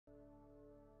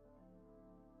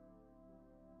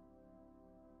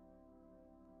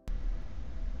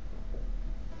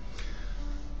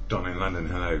Don in London.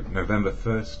 Hello. November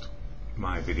 1st,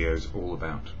 my video is all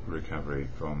about recovery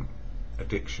from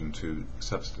addiction to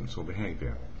substance or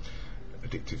behaviour.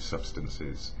 Addictive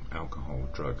substances, alcohol,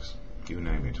 drugs, you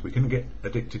name it. We can get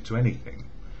addicted to anything,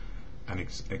 and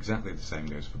exactly the same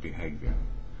goes for behaviour.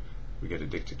 We get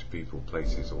addicted to people,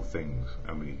 places or things,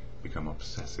 and we become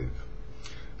obsessive.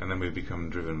 And then we become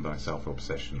driven by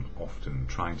self-obsession, often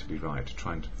trying to be right,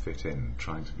 trying to fit in,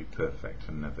 trying to be perfect,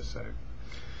 and never so.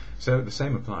 So the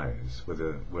same applies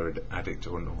whether we're an addict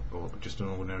or just an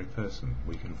ordinary person.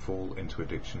 We can fall into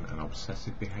addiction and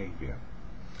obsessive behaviour.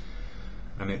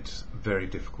 And it's very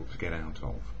difficult to get out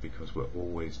of because we're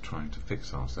always trying to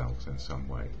fix ourselves in some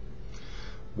way.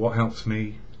 What helps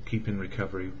me keep in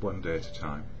recovery one day at a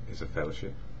time is a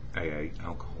fellowship, AA,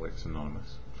 Alcoholics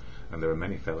Anonymous. And there are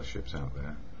many fellowships out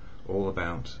there, all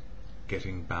about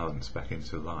getting balance back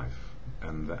into life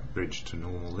and that bridge to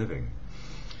normal living.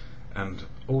 And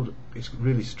it's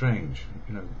really strange,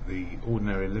 you know, the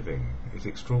ordinary living is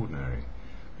extraordinary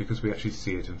because we actually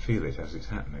see it and feel it as it's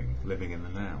happening, living in the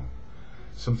now.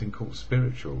 Something called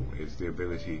spiritual is the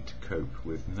ability to cope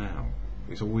with now.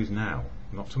 It's always now,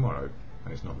 not tomorrow,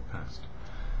 and it's not the past.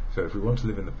 So if we want to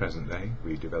live in the present day,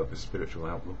 we develop a spiritual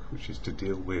outlook which is to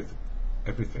deal with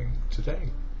everything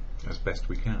today as best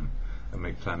we can and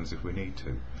make plans if we need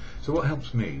to. So what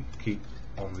helps me keep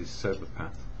on this sober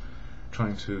path?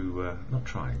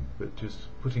 But just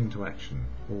putting into action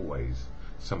always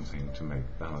something to make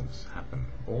balance happen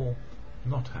or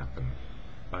not happen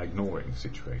by ignoring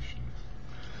situations.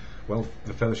 Well,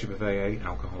 the Fellowship of AA,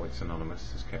 Alcoholics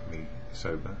Anonymous, has kept me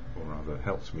sober, or rather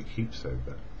helps me keep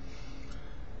sober,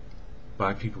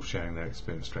 by people sharing their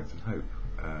experience, strength and hope.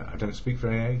 I don't speak for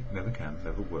AA, never can,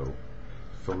 never will.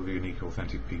 Full of unique,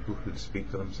 authentic people who speak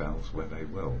for themselves where they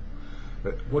will.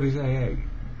 But what is AA?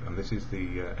 And this is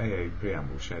the AA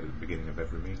preamble shared at the beginning of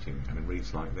every meeting, and it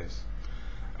reads like this.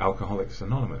 Alcoholics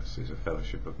Anonymous is a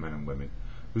fellowship of men and women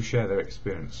who share their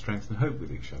experience, strength and hope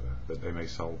with each other, that they may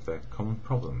solve their common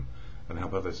problem and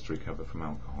help others to recover from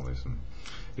alcoholism.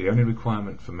 The only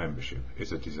requirement for membership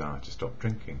is a desire to stop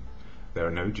drinking. There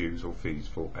are no dues or fees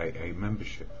for AA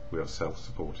membership. We are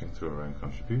self-supporting through our own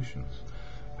contributions.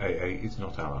 AA is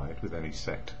not allied with any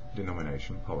sect,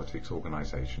 denomination, politics,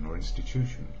 organisation or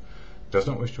institution. Does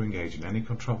not wish to engage in any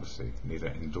controversy, neither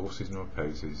endorses nor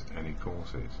opposes any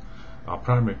causes. Our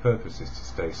primary purpose is to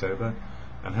stay sober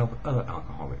and help other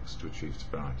alcoholics to achieve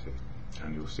sobriety.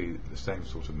 And you'll see the same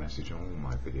sort of message in all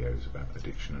my videos about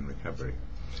addiction and recovery.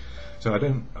 So I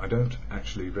don't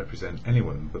actually represent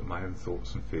anyone but my own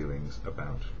thoughts and feelings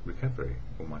about recovery,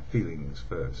 or my feelings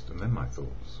first and then my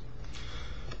thoughts.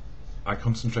 I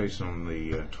concentrate on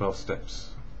the 12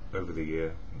 steps over the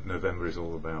year. November is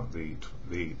all about the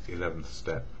 11th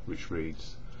step, which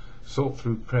reads, sought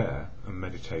through prayer and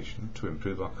meditation to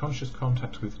improve our conscious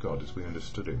contact with God as we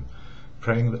understood him,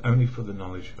 praying only for the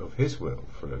knowledge of his will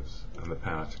for us and the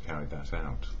power to carry that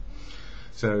out.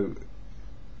 So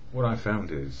what I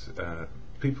found is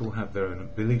people have their own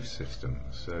belief systems,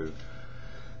 so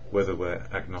whether we're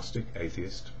agnostic,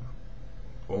 atheist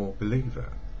or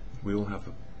believer, we all have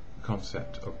a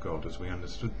concept of God as we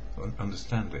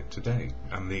understand it today.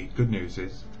 And the good news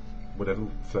is, whatever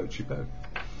floats your boat.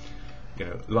 You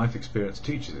know, life experience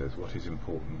teaches us what is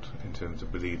important in terms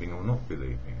of believing or not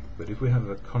believing. But if we have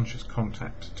a conscious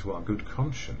contact to our good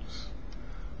conscience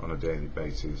on a daily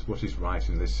basis, what is right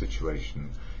in this situation,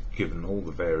 given all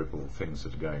the variable things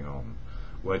that are going on,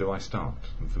 where do I start?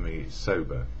 And for me, it's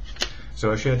sober.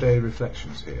 So I share daily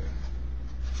reflections here.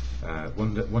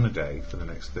 One a day for the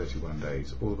next 31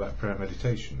 days, all about prayer and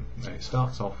meditation. And it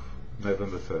starts off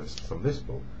November 1st from this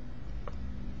book,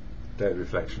 Daily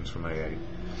Reflections from AA.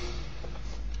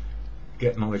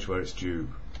 Get knowledge where it's due.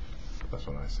 That's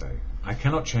what I say. I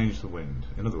cannot change the wind.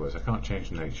 In other words, I can't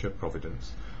change nature,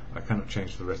 providence. I cannot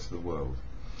change the rest of the world.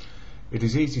 It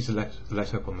is easy to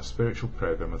let up on the spiritual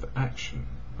program of action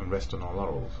and rest on our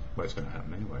laurels. Well, it's going to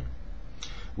happen anyway.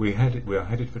 We are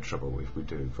headed for trouble if we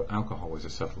do, for alcohol is a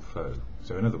subtle foe.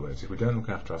 So in other words, if we don't look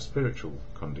after our spiritual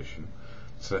condition,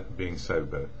 being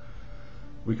sober,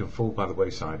 we can fall by the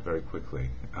wayside very quickly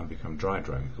and become dry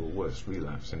drunk, or worse,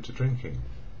 relapse into drinking.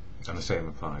 And the same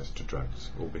applies to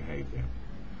drugs or behaviour.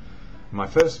 My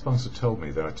first sponsor told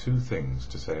me there are two things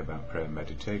to say about prayer and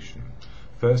meditation.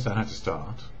 First, I had to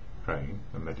start praying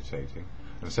and meditating,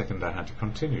 and second, I had to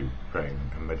continue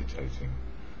praying and meditating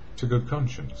to good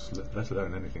conscience, let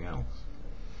alone anything else.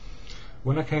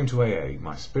 When I came to AA,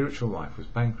 my spiritual life was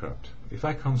bankrupt. If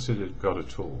I considered God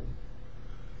at all,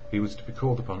 he was to be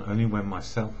called upon only when my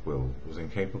self-will was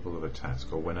incapable of a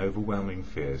task, or when overwhelming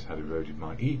fears had eroded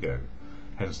my ego,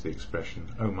 hence the expression,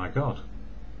 oh my God.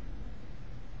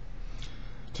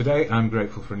 Today I'm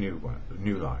grateful for a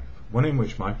new life, one in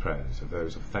which my prayers are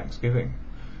those of thanksgiving.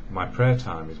 My prayer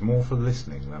time is more for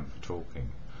listening than for talking.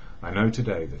 I know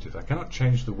today that if I cannot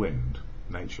change the wind,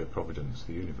 nature, providence,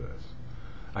 the universe,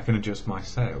 I can adjust my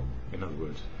sail, in other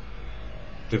words,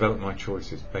 develop my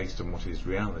choices based on what is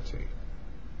reality.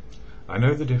 I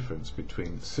know the difference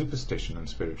between superstition and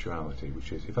spirituality,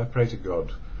 which is if I pray to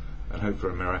God and hope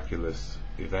for a miraculous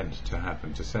event to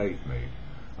happen to save me,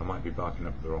 I might be barking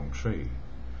up the wrong tree.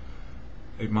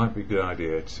 It might be a good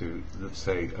idea to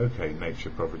say, okay, nature,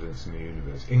 providence and the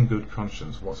universe, in good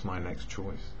conscience, what's my next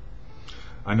choice?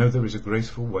 I know there is a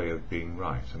graceful way of being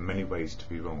right and many ways to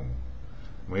be wrong.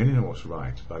 We only know what's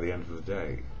right by the end of the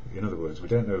day. In other words, we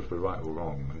don't know if we're right or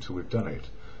wrong until we've done it.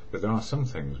 But there are some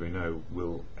things we know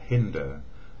will hinder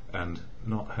and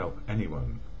not help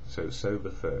anyone. So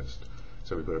sober first.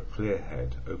 So we've got a clear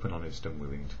head, open, honest and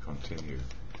willing to continue.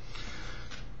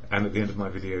 And at the end of my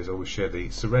videos I always share the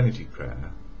serenity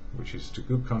prayer, which is to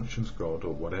good conscience, God,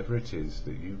 or whatever it is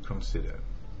that you consider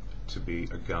to be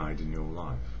a guide in your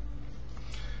life.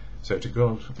 So to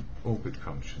God, or good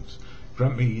conscience,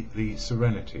 grant me the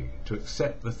serenity to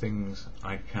accept the things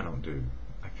I cannot do.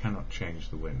 I cannot change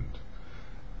the wind.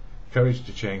 Courage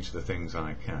to change the things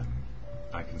I can.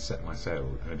 I can set my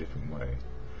sail in a different way.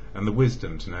 And the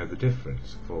wisdom to know the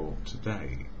difference, for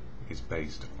today is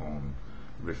based on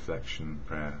reflection,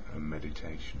 prayer and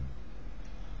meditation.